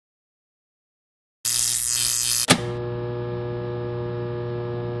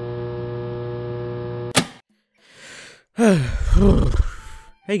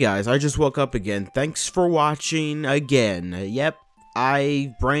Hey guys, I just woke up again. Thanks for watching again. Yep,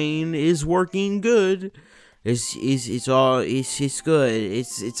 brain is working good. It's good.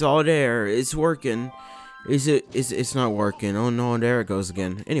 It's all there. It's working. It's not working. Oh no, there it goes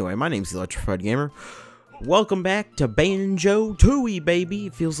again. Anyway, my name's TheElectrifiedGamer. Welcome back to Banjo-Tooie, baby.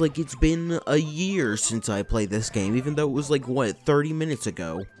 It feels like it's been a year since I played this game, even though it was like, what, 30 minutes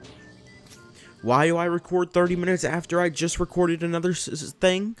ago. Why do I record 30 minutes after I just recorded another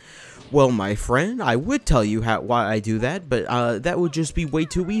thing? Well, my friend, I would tell you why I do that, but that would just be way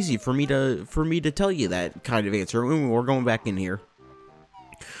too easy for me to tell you that kind of answer. We're going back in here.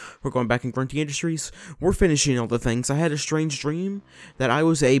 We're going back in Grunty Industries. We're finishing all the things. I had a strange dream that I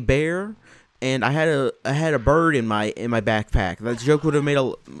was a bear, and I had a bird in my backpack. That joke would have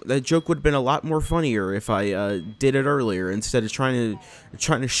been a lot more funnier if I did it earlier instead of trying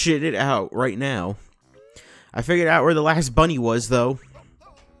to shit it out right now. I figured out where the last bunny was, though.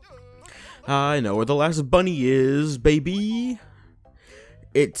 I know where the last bunny is, baby.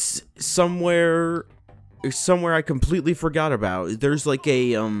 It's somewhere I completely forgot about. There's like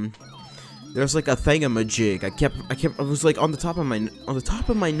a thingamajig. I was like on the top of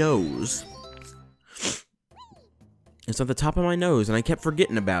my nose. It's on the top of my nose, and I kept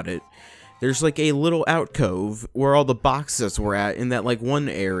forgetting about it. There's like a little alcove where all the boxes were at in that like one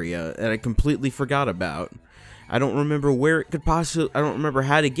area that I completely forgot about. I don't remember where it could possibly. I don't remember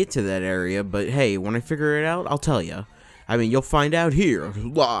how to get to that area, but hey, when I figure it out, I'll tell you. I mean, you'll find out here,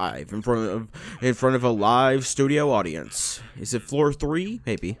 live in front of a live studio audience. Is it floor 3?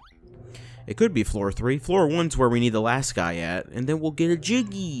 Maybe. It could be floor 3. Floor 1's where we need the last guy at, and then we'll get a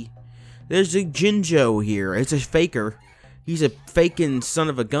Jiggy. There's a Jinjo here. It's a faker. He's a faking son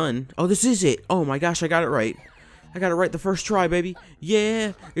of a gun. Oh, this is it. Oh my gosh, I got it right. I got it right the first try, baby.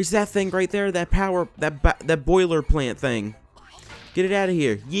 Yeah, it's that thing right there. That boiler plant thing. Get it out of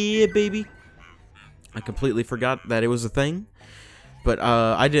here. Yeah, baby. I completely forgot that it was a thing. But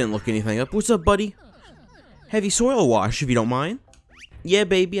I didn't look anything up. What's up, buddy? Heavy soil wash, if you don't mind. Yeah,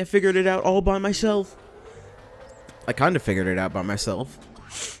 baby. I figured it out all by myself. I kind of figured it out by myself.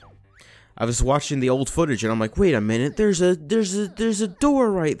 I was watching the old footage and I'm like, wait a minute, there's a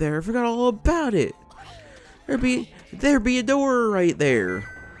door right there. I forgot all about it. There be a door right there.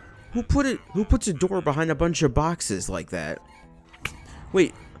 Who puts a door behind a bunch of boxes like that?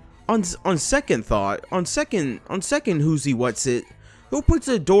 Wait, on second thought, on second who's what's it? Who puts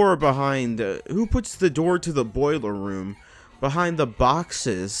the door to the boiler room behind the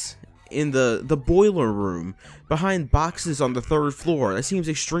boxes? In the boiler room, behind boxes on the 3rd floor. That seems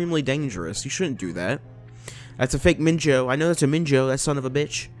extremely dangerous. You shouldn't do that. That's a fake Minjo. I know that's a Minjo, that son of a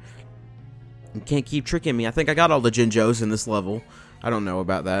bitch. You can't keep tricking me. I think I got all the Jinjos in this level. I don't know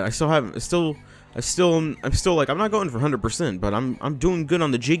about that. I'm still like, I'm not going for 100%, but I'm doing good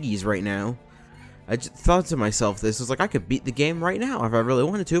on the Jiggies right now. I just thought to myself, this is like, I could beat the game right now if I really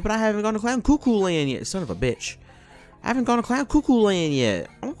wanted to, but I haven't gone to Clown Cuckoo Land yet, son of a bitch. I haven't gone to Cloud Cuckoo Land yet.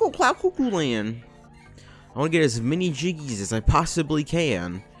 I want to go to Cloud Cuckoo Land. I want to get as many Jiggies as I possibly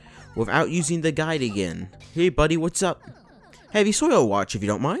can without using the guide again. Hey, buddy, what's up? Heavy soil watch, if you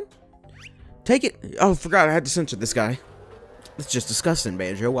don't mind. Take it. Oh, forgot I had to censor this guy. It's just disgusting,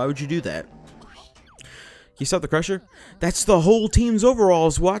 Banjo. Why would you do that? Can you stop the crusher? That's the whole team's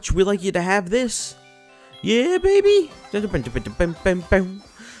overalls watch. We'd like you to have this. Yeah, baby. I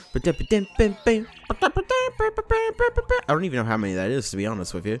don't even know how many that is, to be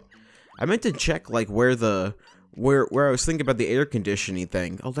honest with you. I meant to check like where I was thinking about the air conditioning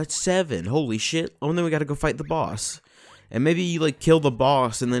thing. Oh, that's 7. Holy shit. Oh, and then we gotta go fight the boss. And maybe you like kill the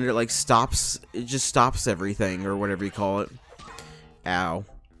boss and then it like stops, it just stops everything or whatever you call it. Ow.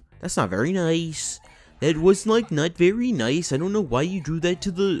 That's not very nice. That was like not very nice. I don't know why you do that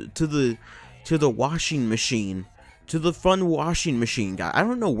to the washing machine. To the fun washing machine guy. I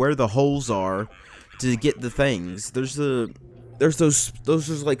don't know where the holes are to get the things. There's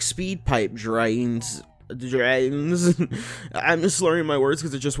those like speed pipe drains. I'm just slurring my words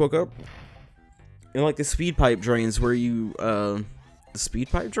because I just woke up. And like the speed pipe drains where you the speed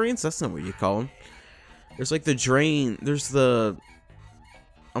pipe drains? That's not what you call them. There's like the drain. There's the.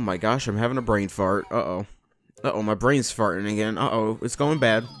 Oh my gosh! I'm having a brain fart. Uh oh, my brain's farting again. It's going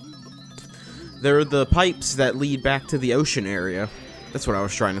bad. They're the pipes that lead back to the ocean area. That's what I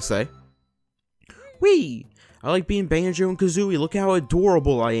was trying to say. Whee! I like being Banjo and Kazooie. Look how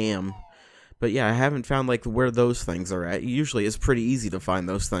adorable I am. But yeah, I haven't found like where those things are at. Usually it's pretty easy to find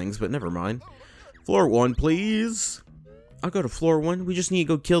those things, but never mind. Floor 1, please. I'll go to floor 1. We just need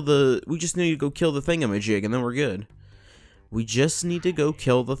to go kill the thingamajig and then we're good. We just need to go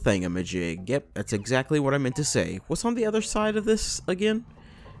kill the thingamajig. Yep, that's exactly what I meant to say. What's on the other side of this again?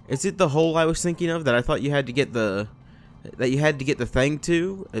 Is it the hole I was thinking of that I thought you had to get the thing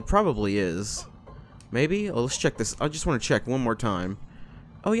to? It probably is. Maybe? Oh, let's check this. I just want to check one more time.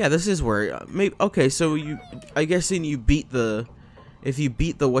 Oh yeah, this is where maybe. Okay, so I guess if you beat the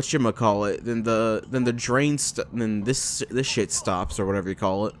whatchamacallit, then the drain then this shit stops or whatever you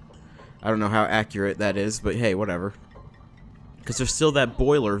call it. I don't know how accurate that is, but hey, whatever. Because there's still that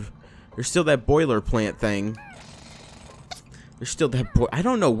boiler plant thing. There's still that I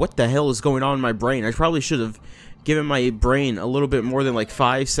don't know what the hell is going on in my brain. I probably should have given my brain a little bit more than like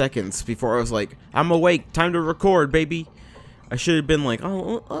 5 seconds before I was like, I'm awake, time to record, baby. I should have been like,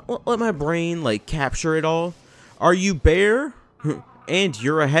 oh, let my brain like capture it all. Are you Bear? And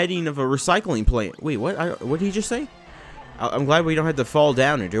you're a heading of a recycling plant. Wait, what? What did he just say? I'm glad we don't have to fall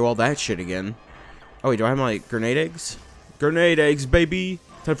down and do all that shit again. Oh wait, do I have my grenade eggs? Grenade eggs, baby.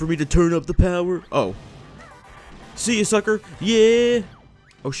 Time for me to turn up the power. Oh. See you, sucker. Yeah.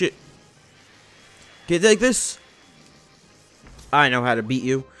 Oh shit. Can you take this? I know how to beat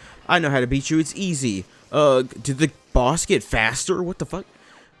you. I know how to beat you. It's easy. Did the boss get faster? What the fuck?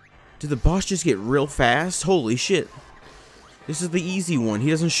 Did the boss just get real fast? Holy shit. This is the easy one. He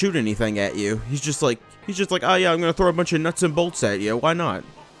doesn't shoot anything at you. He's just like, oh yeah, I'm gonna throw a bunch of nuts and bolts at you. Why not?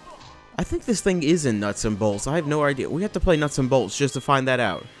 I think this thing is in nuts and bolts. I have no idea. We have to play nuts and bolts just to find that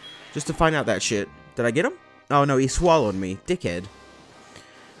out. Just to find out that shit. Did I get him? Oh no, he swallowed me. Dickhead.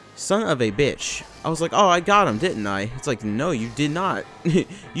 Son of a bitch. I was like, oh, I got him, didn't I? It's like, no, you did not.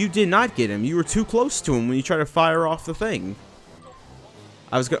 You did not get him. You were too close to him when you tried to fire off the thing.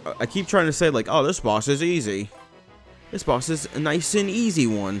 I keep trying to say like, oh, this boss is easy. This boss is a nice and easy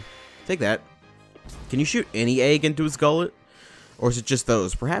one. Take that. Can you shoot any egg into his gullet? Or is it just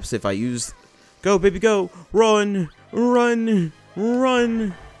those? Perhaps if I use... Go, baby, go! Run! Run!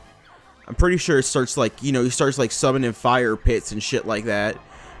 Run! I'm pretty sure it starts like, you know, he starts like summoning fire pits and shit like that.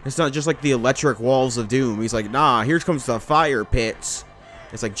 It's not just like the electric walls of doom. He's like, nah, here comes the fire pits.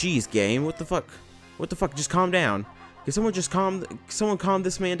 It's like, geez, game, what the fuck? What the fuck? Just calm down. Can someone just calm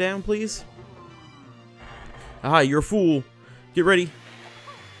this man down, please? Ah, you're a fool. Get ready.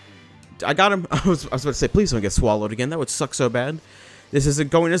 I got him. I was about to say, please don't get swallowed again. That would suck so bad. This isn't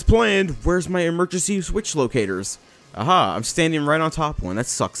going as planned. Where's my emergency switch locators? Aha, I'm standing right on top of one. That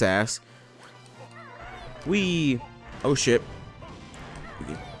sucks ass. Wee. Oh, shit.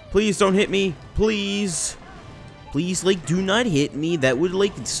 Please don't hit me. Please. Please, like, do not hit me. That would,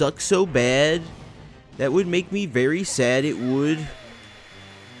 like, suck so bad. That would make me very sad. It would.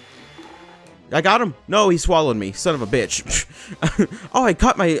 I got him. No, he swallowed me. Son of a bitch. Oh, I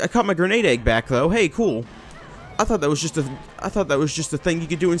caught my grenade egg back though. Hey, cool. I thought that was just a thing you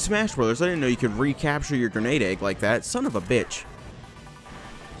could do in Smash Brothers. I didn't know you could recapture your grenade egg like that. Son of a bitch.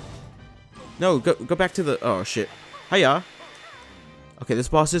 No, go back to the... Oh shit. Hiya. Okay, this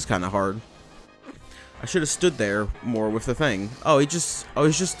boss is kind of hard. I should have stood there more with the thing. Oh, he's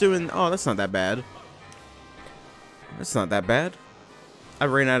just doing... Oh, that's not that bad. That's not that bad. I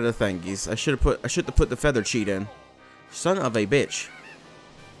ran out of the thingies. I should have put the feather cheat in. Son of a bitch.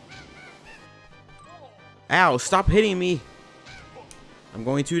 Ow, stop hitting me. I'm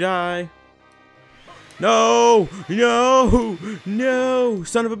going to die. No! No! No!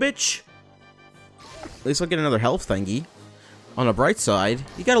 Son of a bitch! At least I'll get another health thingy. On the bright side,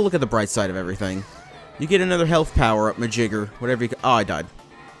 you gotta look at the bright side of everything. You get another health power up, majigger. Whatever you... Oh, I died.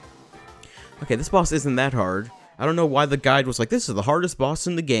 Okay, this boss isn't that hard. I don't know why the guide was like, this is the hardest boss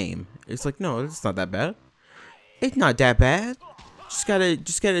in the game. It's like, no, it's not that bad. It's not that bad. Just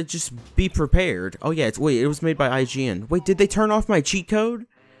gotta be prepared. Oh yeah, wait, it was made by IGN. Wait, did they turn off my cheat code?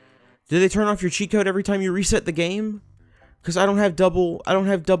 Did they turn off your cheat code every time you reset the game? Cause I don't have double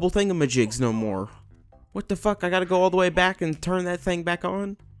thingamajigs no more. What the fuck? I gotta go all the way back and turn that thing back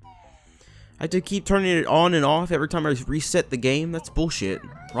on? I have to keep turning it on and off every time I reset the game? That's bullshit.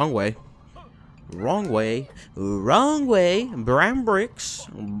 Wrong way. Wrong way. Wrong way. Brown bricks.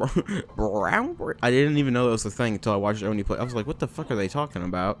 Brown brick. I didn't even know that was the thing until I watched Oni play. I was like, what the fuck are they talking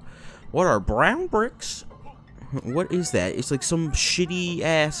about? What are brown bricks? What is that? It's like some shitty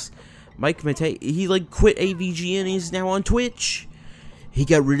ass Mike Matei. He like quit AVG and he's now on Twitch. He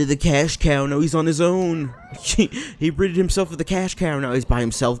got rid of the cash cow. Now he's on his own. He ridded himself of the cash cow. Now he's by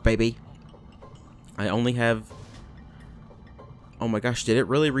himself, baby. I only have... Oh my gosh, did it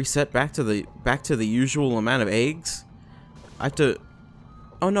really reset back to the usual amount of eggs? I have to...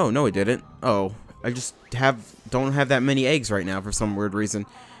 Oh no, it didn't. Oh, I just don't have that many eggs right now for some weird reason.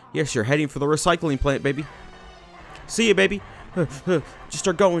 Yes, you're heading for the recycling plant, baby. See ya, baby. Just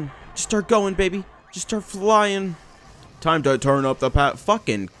start going. Just start going, baby. Just start flying. Time to turn up the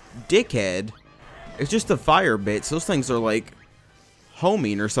fucking dickhead. It's just the fire bits. Those things are like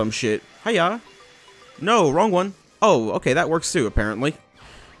homing or some shit. Hiya. No, wrong one. Oh, okay, that works too, apparently.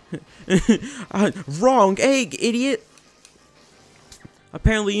 Wrong egg, idiot.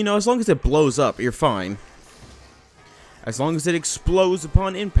 Apparently, you know, as long as it blows up, you're fine. As long as it explodes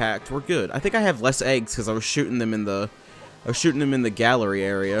upon impact, we're good. I think I have less eggs because I was shooting them in the gallery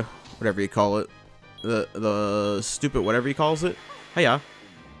area, whatever you call it. The stupid whatever he calls it. Hiya.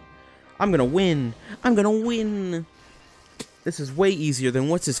 I'm gonna win. I'm gonna win. This is way easier than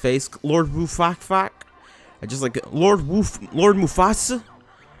what's his face, Lord Wufak. I just like Lord Mufasa.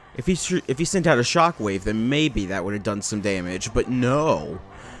 If he sent out a shockwave, then maybe that would have done some damage. But no.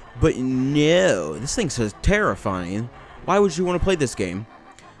 This thing's so terrifying. Why would you want to play this game?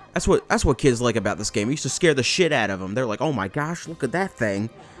 That's what kids like about this game. It used to scare the shit out of them. They're like, oh my gosh, look at that thing.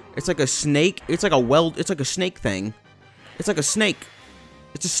 It's like a snake. It's like a snake thing. It's like a snake.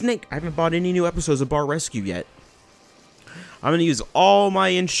 It's a snake. I haven't bought any new episodes of Bar Rescue yet. I'm gonna use all my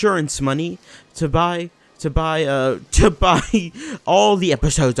insurance money to buy all the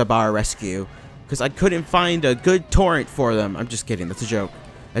episodes of Bar Rescue, because I couldn't find a good torrent for them. I'm just kidding. That's a joke.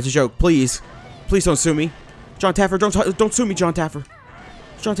 That's a joke. Please don't sue me. John Taffer, don't sue me, John Taffer.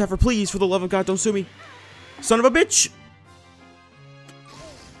 John Taffer, please, for the love of God, don't sue me. Son of a bitch.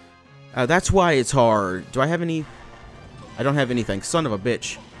 That's why it's hard. Do I have any? I don't have anything. Son of a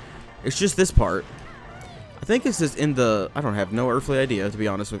bitch. It's just this part. I think this is in the... I don't have no earthly idea, to be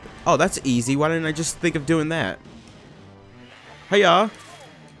honest with you. Oh, that's easy. Why didn't I just think of doing that? Hiya.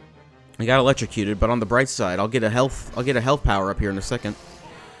 I got electrocuted, but on the bright side, I'll get a health power up here in a second.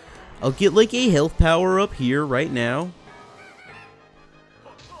 I'll get like a health power up here right now.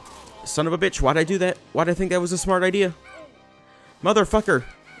 Son of a bitch, why'd I do that? Why'd I think that was a smart idea? Motherfucker.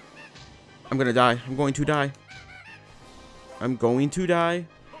 I'm gonna die. I'm going to die. I'm going to die.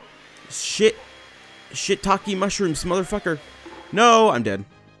 Shit. Shiitake mushrooms, motherfucker. No, I'm dead.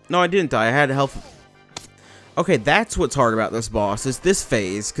 No, I didn't die. I had health. Okay, that's what's hard about this boss, is this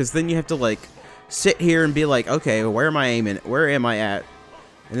phase, because then you have to, like, sit here and be like, okay, where am I aiming? Where am I at?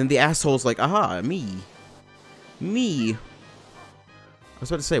 And then the asshole's like, aha, me. Me. I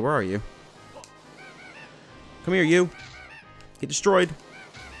was about to say, where are you? Come here, you. Get destroyed.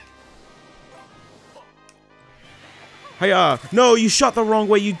 Hiya. No, you shot the wrong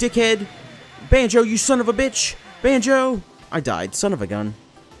way, you dickhead. Banjo, you son of a bitch. Banjo. I died, son of a gun.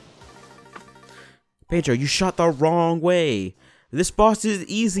 Banjo, you shot the wrong way. This boss is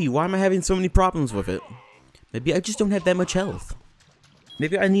easy. Why am I having so many problems with it? Maybe I just don't have that much health.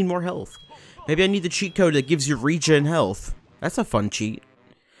 Maybe I need more health. Maybe I need the cheat code that gives you regen health. That's a fun cheat.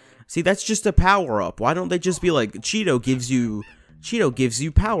 See, that's just a power-up. Why don't they just be like, Cheeto gives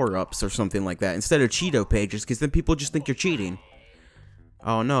you power-ups or something like that, instead of Cheeto pages, because then people just think you're cheating.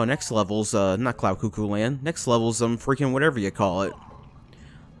 Oh no, next level's, not Cloud Cuckoo Land. Next level's, freaking whatever you call it.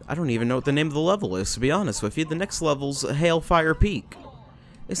 I don't even know what the name of the level is, to be honest with you. The next level's Hailfire Peak.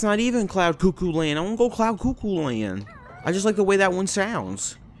 It's not even Cloud Cuckoo Land. I want to go Cloud Cuckoo Land. I just like the way that one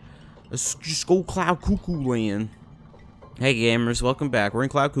sounds. Let's just go Cloud Cuckoo Land. Hey gamers, welcome back. We're in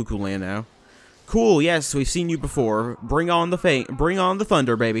Cloud Cuckoo Land now. Cool, yes, we've seen you before. Bring on the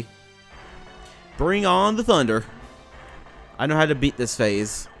thunder, baby. Bring on the thunder. I know how to beat this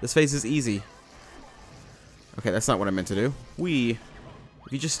phase. This phase is easy. Okay, that's not what I meant to do. If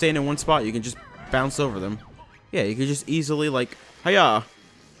you just stand in one spot, you can just bounce over them. Yeah, you can just easily, like, hiya.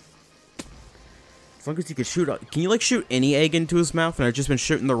 As long as you can shoot... Can you, like, shoot any egg into his mouth and I've just been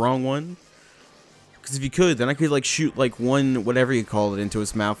shooting the wrong one? Because if you could, then I could, like, shoot, like, one, whatever you call it, into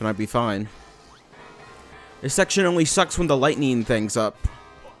his mouth and I'd be fine. This section only sucks when the lightning thing's up.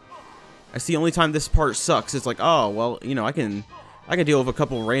 That's the only time this part sucks. It's like, oh, well, you know, I can deal with a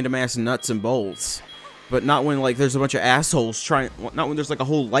couple random-ass nuts and bolts. But not when, like, there's a bunch of assholes trying... Not when there's, like, a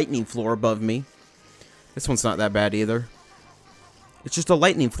whole lightning floor above me. This one's not that bad, either. It's just a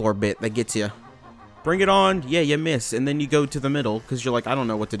lightning floor bit that gets you. Bring it on. Yeah, you miss. And then you go to the middle, because you're like, I don't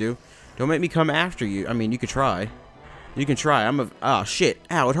know what to do. Don't make me come after you. I mean, you could try. You can try. Oh, shit.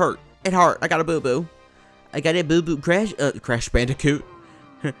 Ow, it hurt. It hurt. I got a boo-boo. I got a boo-boo. Crash Bandicoot.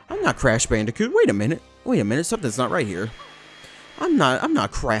 I'm not Crash Bandicoot. Wait a minute. Wait a minute. Something's not right here. I'm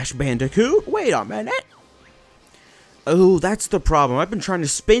not Crash Bandicoot. Wait a minute. Oh, that's the problem. I've been trying to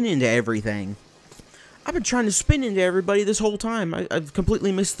spin into everything. I've been trying to spin into everybody this whole time. I've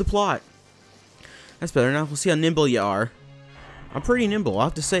completely missed the plot. That's better now. We'll see how nimble you are. I'm pretty nimble, I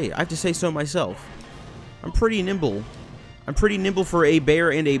have to say. I have to say so myself. I'm pretty nimble. I'm pretty nimble for a bear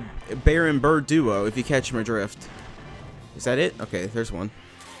and bird duo, if you catch my drift. Is that it? Okay, there's one.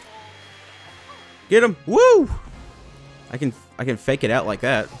 Get him! Woo! I can fake it out like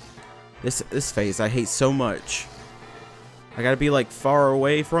that. This phase I hate so much. I gotta be like far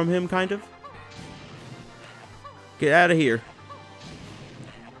away from him, kind of. Get out of here.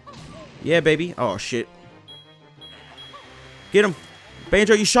 Yeah, baby. Oh shit. Get him.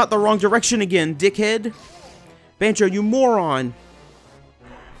 Banjo, you shot the wrong direction again, dickhead. Banjo, you moron.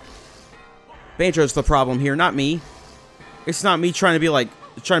 Banjo's the problem here, not me. It's not me trying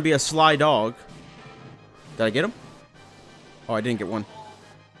to be a sly dog. Did I get him? Oh, I didn't get one.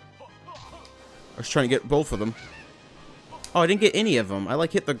 I was trying to get both of them. Oh, I didn't get any of them. I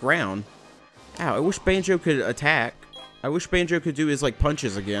like hit the ground. Ow, I wish Banjo could attack. I wish Banjo could do his like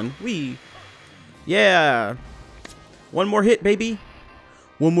punches again. Whee. Yeah. One more hit, baby.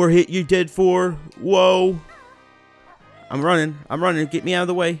 One more hit, you're dead for. Whoa. I'm running. I'm running. Get me out of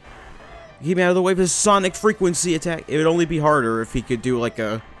the way. Get me out of the way of his sonic frequency attack. It would only be harder if he could do like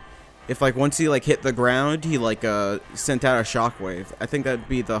a... If like once he like hit the ground, he like sent out a shockwave. I think that'd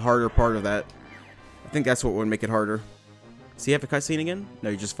be the harder part of that. I think that's what would make it harder. Does he have a cutscene again?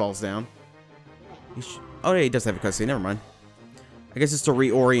 No, he just falls down. Oh yeah, he does have a cutscene. Never mind. I guess it's to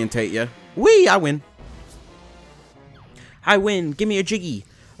reorientate you. Whee! I win. I win. Give me a jiggy.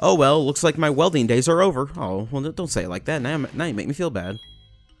 Oh well, looks like my welding days are over. Oh well, don't say it like that. Now you make me feel bad.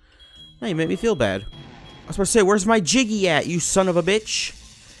 Now you make me feel bad. I was about to say, where's my jiggy at, you son of a bitch?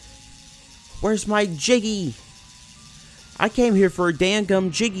 Where's my jiggy? I came here for a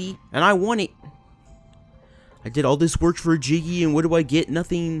dangum jiggy, and I want it. I did all this work for a jiggy, and what do I get?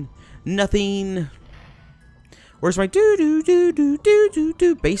 Nothing. Nothing. Where's my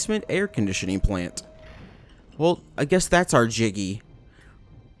do-do-do-do-do-do-do basement air conditioning plant? Well, I guess that's our jiggy.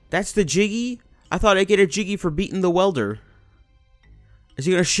 That's the jiggy? I thought I'd get a jiggy for beating the welder. Is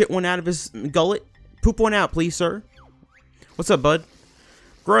he gonna shit one out of his gullet? Poop one out, please, sir. What's up, bud?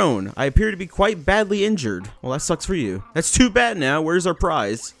 Grown. I appear to be quite badly injured. Well, that sucks for you. That's too bad now. Where's our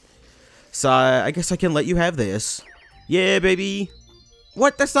prize? So, I guess I can let you have this. Yeah, baby.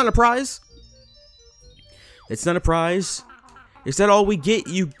 What? That's not a prize? It's not a prize? Is that all we get?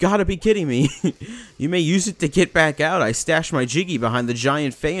 You gotta be kidding me. You may use it to get back out. I stashed my jiggy behind the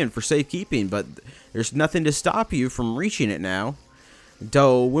giant fan for safekeeping, but there's nothing to stop you from reaching it now.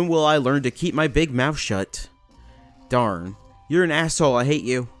 Doe, when will I learn to keep my big mouth shut? Darn. You're an asshole. I hate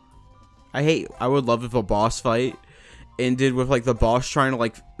you. I would love if a boss fight ended with like the boss trying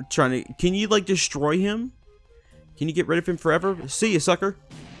to can you like destroy him? Can you get rid of him forever? See you, sucker.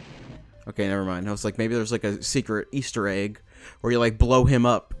 Okay, never mind. I was like, maybe there's like a secret Easter egg where you like blow him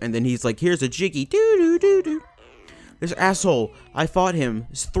up and then he's like, here's a jiggy. Doo-doo-doo-doo. This asshole, I fought him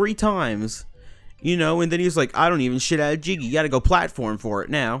 3 times. You know, and then he's like, I don't even shit out of jiggy. You gotta go platform for it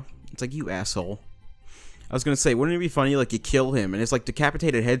now. It's like, you asshole. I was gonna say, wouldn't it be funny, like, you kill him, and his, like,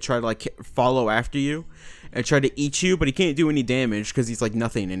 decapitated head try to, like, follow after you, and try to eat you, but he can't do any damage, because he's, like,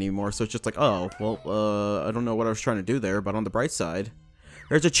 nothing anymore, so it's just like, oh, well, I don't know what I was trying to do there, but on the bright side,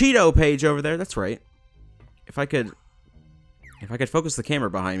 there's a Cheeto page over there, that's right. If I could focus the camera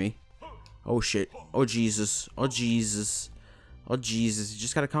behind me. Oh, shit. Oh, Jesus. Oh, Jesus. Oh, Jesus. You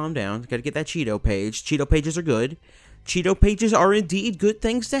just gotta calm down. Gotta get that Cheeto page. Cheeto pages are good. Cheeto pages are indeed good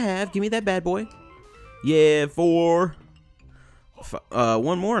things to have. Give me that bad boy. Yeah, 4.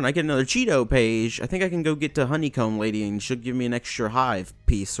 One more and I get another Cheeto page. I think I can go get to Honeycomb Lady and she'll give me an extra hive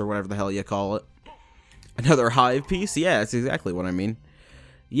piece or whatever the hell you call it. Another hive piece? Yeah, that's exactly what I mean.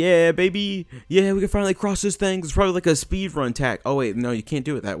 Yeah, baby. Yeah, we can finally cross this thing. It's probably like a speedrun tack. Oh, wait. No, you can't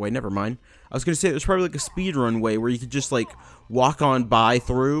do it that way. Never mind. I was going to say there's probably like a speedrun way where you could just like walk on by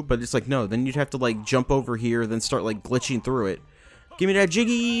through. But it's like, no. Then you'd have to like jump over here. Then start like glitching through it. Give me that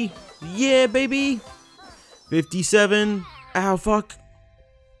jiggy. Yeah, baby. 57. Ow, fuck.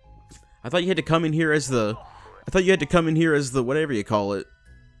 I thought you had to come in here as the... whatever you call it.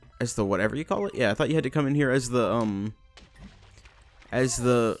 As the whatever you call it? Yeah, I thought you had to come in here as the,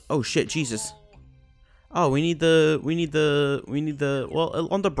 oh shit, Jesus. Oh, we need the, well,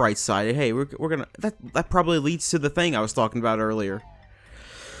 on the bright side, hey, we're gonna, that probably leads to the thing I was talking about earlier.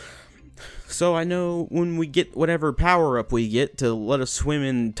 So I know when we get whatever power-up we get to let us swim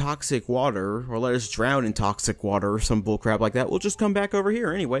in toxic water, or let us drown in toxic water, or some bullcrap like that, we'll just come back over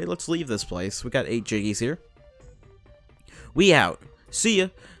here. Anyway, let's leave this place. We got 8 jiggies here. We out. See ya.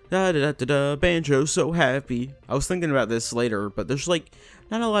 Da-da-da-da-da, Banjo, so happy. I was thinking about this later, but there's, like,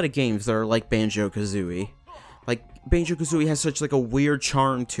 not a lot of games that are like Banjo-Kazooie. Like, Banjo-Kazooie has such, like, a weird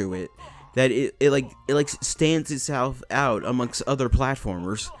charm to it, that it stands itself out amongst other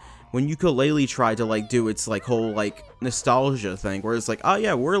platformers. When Ukulele tried to, like, do its, like, whole, like, nostalgia thing, where it's like, oh,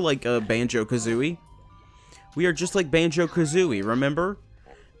 yeah, we're like Banjo-Kazooie. We are just like Banjo-Kazooie, remember?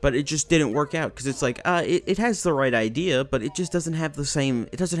 but it just didn't work out because it's like it has the right idea, but it just doesn't have the same.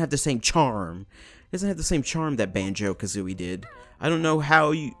 It doesn't have the same charm. It doesn't have the same charm that Banjo-Kazooie did. I don't know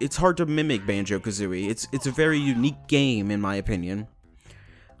how you. It's hard to mimic Banjo-Kazooie. It's a very unique game in my opinion.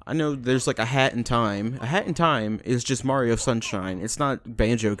 I know there's like a Hat in Time. A Hat in Time is just Mario Sunshine. It's not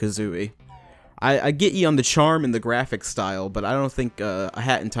Banjo-Kazooie. I get you on the charm and the graphic style, but I don't think a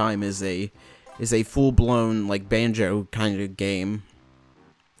Hat in Time is a full-blown like Banjo kind of game.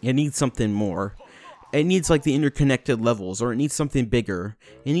 It needs something more. It needs like the interconnected levels, or it needs something bigger.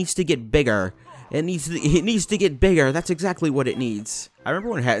 It needs to get bigger. It needs to get bigger. That's exactly what it needs. I remember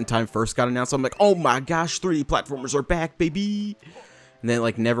when Hat in Time first got announced. I'm like, oh my gosh, 3D platformers are back, baby. And then it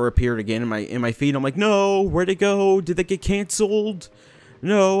like never appeared again in my feed. I'm like, no, where'd it go? Did they get canceled?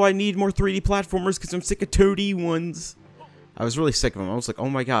 No, I need more 3D platformers because I'm sick of 2D ones. I was really sick of them. I was like, oh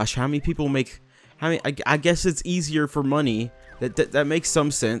my gosh, how many people make? I guess it's easier for money. That makes some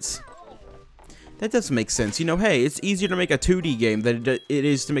sense. That does make sense. You know, hey, it's easier to make a 2D game than it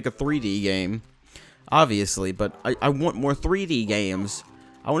is to make a 3D game. Obviously, but I want more 3D games.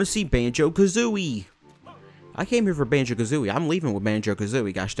 I want to see Banjo-Kazooie. I came here for Banjo-Kazooie. I'm leaving with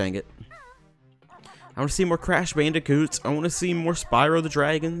Banjo-Kazooie, gosh dang it. I want to see more Crash Bandicoots. I want to see more Spyro the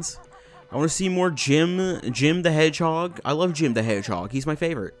Dragons. I want to see more Jim the Hedgehog. I love Jim the Hedgehog. He's my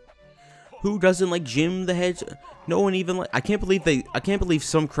favorite. Who doesn't like Jim the Hedgehog? No one even like. I can't believe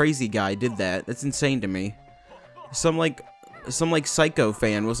some crazy guy did that. That's insane to me. Some psycho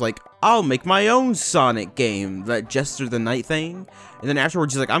fan was like, I'll make my own Sonic game, that Jester the Night thing. And then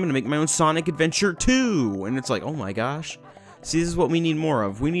afterwards he's like, I'm gonna make my own Sonic Adventure 2. And it's like, oh my gosh. See, this is what we need more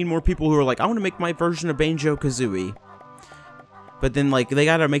of. We need more people who are like, I want to make my version of Banjo-Kazooie. But then, like, they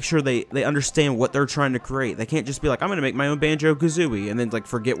gotta make sure they understand what they're trying to create. They can't just be like, I'm gonna make my own Banjo-Kazooie, and then, like,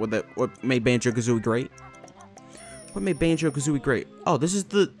 forget what made Banjo-Kazooie great. What made Banjo-Kazooie great? Oh, this is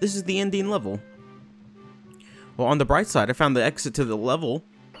the ending level. Well, on the bright side, I found the exit to the level.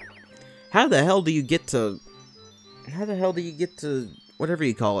 How the hell do you get to whatever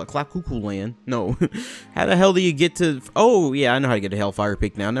you call it, Clap-Cuckoo Land? No. How the hell do you get to... Oh, yeah, I know how to get to Hellfire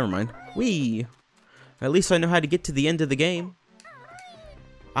Peak now. Never mind. Whee! At least I know how to get to the end of the game.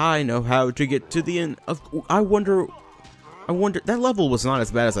 I know how to get to the end of... I wonder... That level was not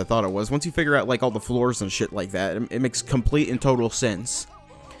as bad as I thought it was. Once you figure out, like, all the floors and shit like that, it makes complete and total sense.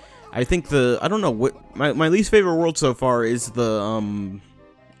 I think I don't know what... My least favorite world so far is the,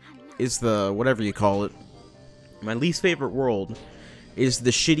 whatever you call it. My least favorite world is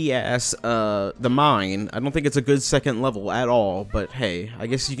the shitty-ass, the mine. I don't think it's a good second level at all, but hey, I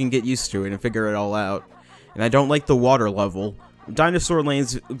guess you can get used to it and figure it all out. And I don't like the water level. Dinosaur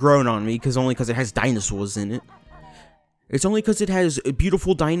Land's grown on me, only because it has dinosaurs in it. It's only because it has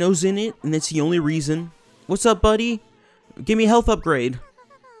beautiful dinos in it, and that's the only reason. What's up, buddy? Give me a health upgrade.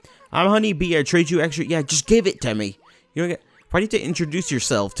 I'm Honey Bee, I trade you extra. Yeah, just give it to me. You don't get... Why do you have to introduce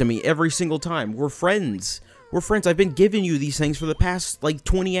yourself to me every single time? We're friends. We're friends. I've been giving you these things for the past, like,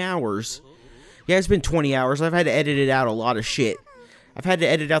 20 hours. Yeah, it's been 20 hours. I've had to edit it out a lot of shit. I've had to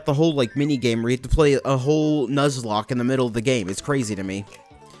edit out the whole, like, mini-game where you have to play a whole Nuzlocke in the middle of the game. It's crazy to me.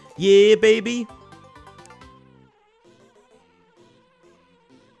 Yeah, baby.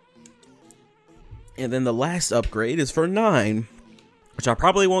 And then the last upgrade is for 9, which I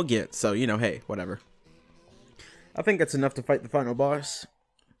probably won't get. So, you know, hey, whatever. I think that's enough to fight the final boss.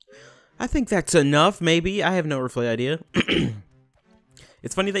 I think that's enough, maybe. I have no earthly idea.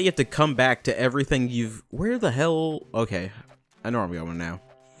 It's funny that you have to come back to everything you've... Where the hell... Okay, I know where I'm going now.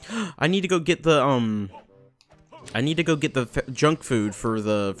 I need to go get the, I need to go get the junk food for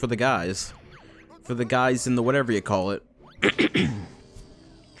the guys. For the guys in the whatever you call it.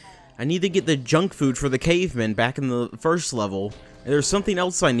 I need to get the junk food for the cavemen back in the first level. And there's something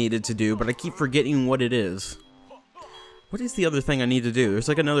else I needed to do, but I keep forgetting what it is. What is the other thing I need to do? There's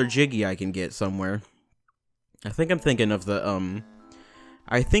like another Jiggy I can get somewhere. I think I'm thinking of the,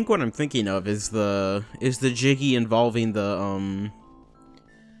 I think what I'm thinking of is the Jiggy involving the,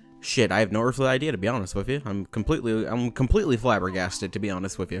 shit, I have no earthly idea, to be honest with you. I'm completely flabbergasted, to be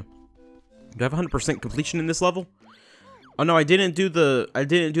honest with you. Do I have 100% completion in this level? Oh no, I didn't do the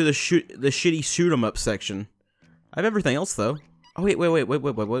shitty shoot 'em up section. I have everything else though. Oh wait.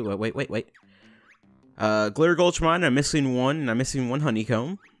 Glitter Gulch Mine, I'm missing one, and I'm missing one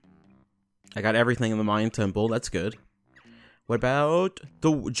honeycomb. I got everything in the Mine Temple, that's good. What about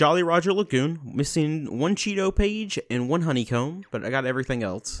the Jolly Roger Lagoon? Missing one Cheeto page and one honeycomb, but I got everything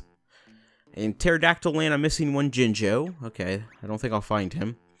else. In Pterodactyl Land, I'm missing one Jinjo. Okay, I don't think I'll find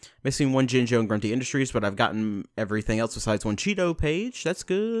him. Missing one Jinjo in Grunty Industries, but I've gotten everything else besides one Cheeto page. That's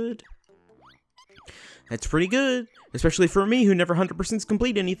good. That's pretty good. Especially for me, who never 100%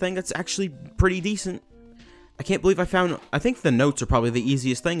 complete anything. That's actually pretty decent. I can't believe I found... I think the notes are probably the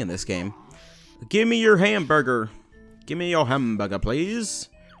easiest thing in this game. Give me your hamburger. Give me your hamburger, please.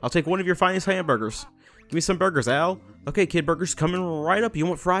 I'll take one of your finest hamburgers. Give me some burgers, Al. Okay, Kid Burger's coming right up. You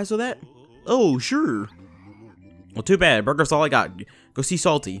want fries with that? Oh, sure. Well, too bad. Burger's all I got. Go see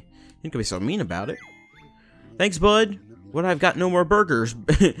Salty. You ain't gonna be so mean about it. Thanks, bud. What? I've got no more burgers.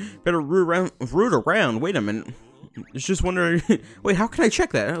 Better root around. Wait a minute. It's just wondering. Wait, how can I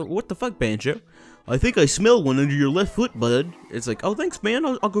check that? What the fuck, Banjo? I think I smell one under your left foot, bud. It's like, oh, thanks, man.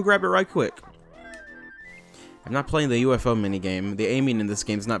 I'll go grab it right quick. I'm not playing the UFO minigame. The aiming in this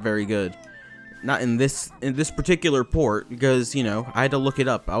game is not very good. Not in this particular port, because, you know, I had to look it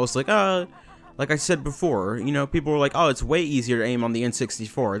up. I was like I said before, you know, people were like, oh, it's way easier to aim on the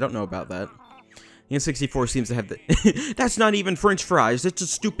N64. I don't know about that. The N64 seems to have the... That's not even French fries. That's a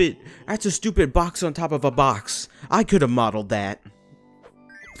stupid box on top of a box. I could have modeled that.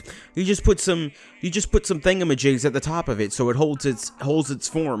 You just put some thingamajigs at the top of it so it holds its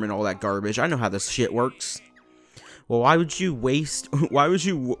form and all that garbage. I know how this shit works. Well, why would you waste... Why would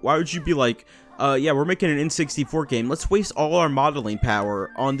you be like, yeah, we're making an N64 game. Let's waste all our modeling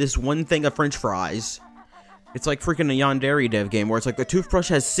power on this one thing of French fries. It's like freaking a Yandere dev game where it's like the toothbrush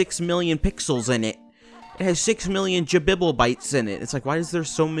has 6 million pixels in it. It has 6 million jabibble bytes in it. It's like, why is there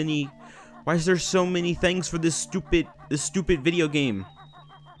so many things for this stupid video game?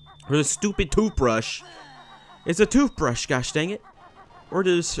 Or this stupid toothbrush. It's a toothbrush, gosh dang it. Where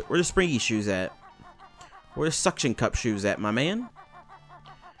the springy shoes at? Where the suction cup shoes at, my man?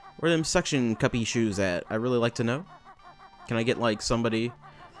 Where them suction cuppy shoes at? I really like to know. Can I get like somebody...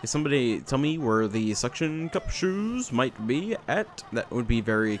 Can somebody tell me where the suction cup shoes might be at? That would be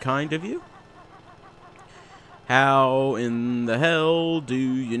very kind of you. How in the hell do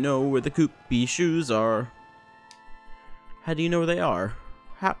you know where the coopy shoes are? How do you know where they are?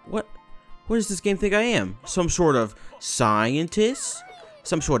 What does this game think I am? Some sort of scientist?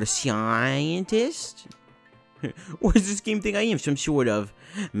 Some sort of scientist? What does this game think I am? Some sort of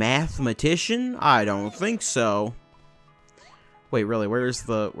mathematician? I don't think so. Wait, really? Where's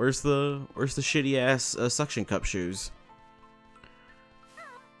the shitty ass suction cup shoes?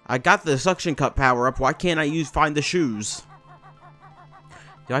 I got the suction cup power up. Why can't I find the shoes?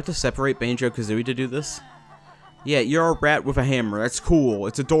 Do I have to separate Banjo-Kazooie to do this? Yeah, you're a rat with a hammer. That's cool.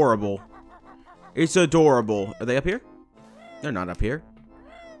 It's adorable. It's adorable. Are they up here? They're not up here.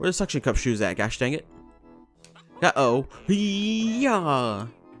 Where the suction cup shoes at? Gosh dang it. Uh-oh. Yeah.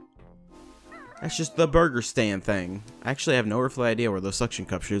 That's just the burger stand thing. I actually have no earthly idea where those suction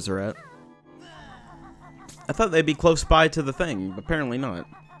cup shoes are at. I thought they'd be close by to the thing, but apparently not.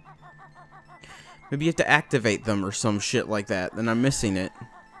 Maybe you have to activate them or some shit like that, then I'm missing it.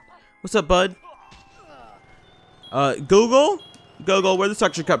 What's up, bud? Google, where are the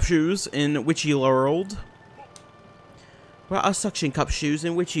suction cup shoes in Witchy World? Where are suction cup shoes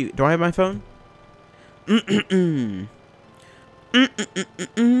in Witchy... Do I have my phone?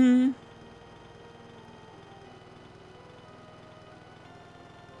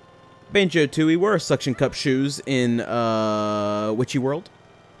 Banjo-Tooie, where are suction cup shoes in, Witchy World?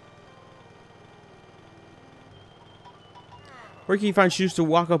 Where can you find shoes to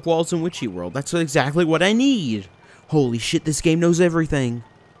walk up walls in Witchy World? That's exactly what I need. Holy shit, this game knows everything.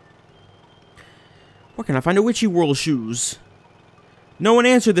 Where can I find a Witchy World shoes? No one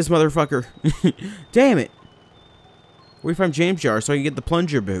answered this motherfucker. Damn it. Where do you find James Jar so I can get the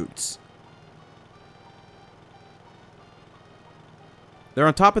plunger boots? They're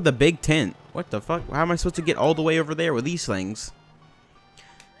on top of the big tent. What the fuck? How am I supposed to get all the way over there with these things?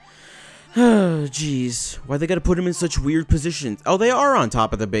 Oh, jeez. Why they gotta put them in such weird positions? Oh, they are on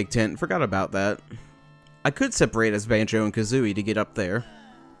top of the big tent. Forgot about that. I could separate as Banjo and Kazooie to get up there.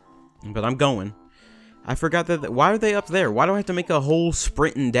 But I'm going. I forgot that... Why are they up there? Why do I have to make a whole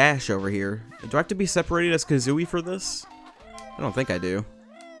sprint and dash over here? Do I have to be separated as Kazooie for this? I don't think I do.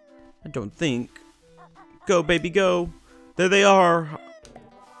 I don't think. Go, baby, go. There they are.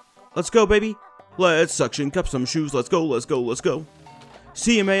 Let's go, baby. Let's suction cup some shoes. Let's go, let's go, let's go.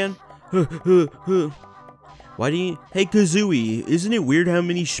 See ya, man. Why do you... Hey, Kazooie, isn't it weird how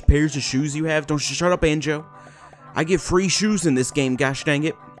many pairs of shoes you have? Don't shut up, Banjo. I get free shoes in this game, gosh dang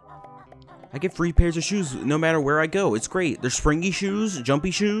it. I get free pairs of shoes no matter where I go. It's great. There's springy shoes,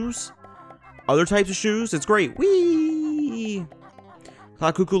 jumpy shoes, other types of shoes. It's great. Whee!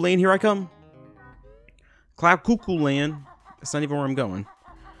 Cloud Cuckoo Lane, here I come. Cloud Cuckoo Land. That's not even where I'm going.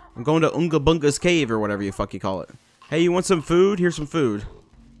 I'm going to Unga Bunga's Cave or whatever you fuck you call it. Hey, you want some food? Here's some food.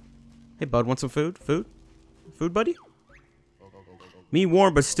 Hey, bud, want some food? Food? Food, buddy? Me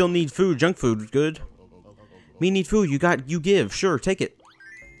warm, but still need food. Junk food, good. Me need food. You give. Sure, take it.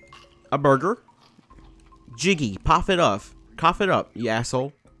 A burger. Jiggy, pop it up. Cough it up, you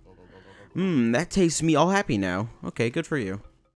asshole. That tastes me all happy now. Okay, good for you.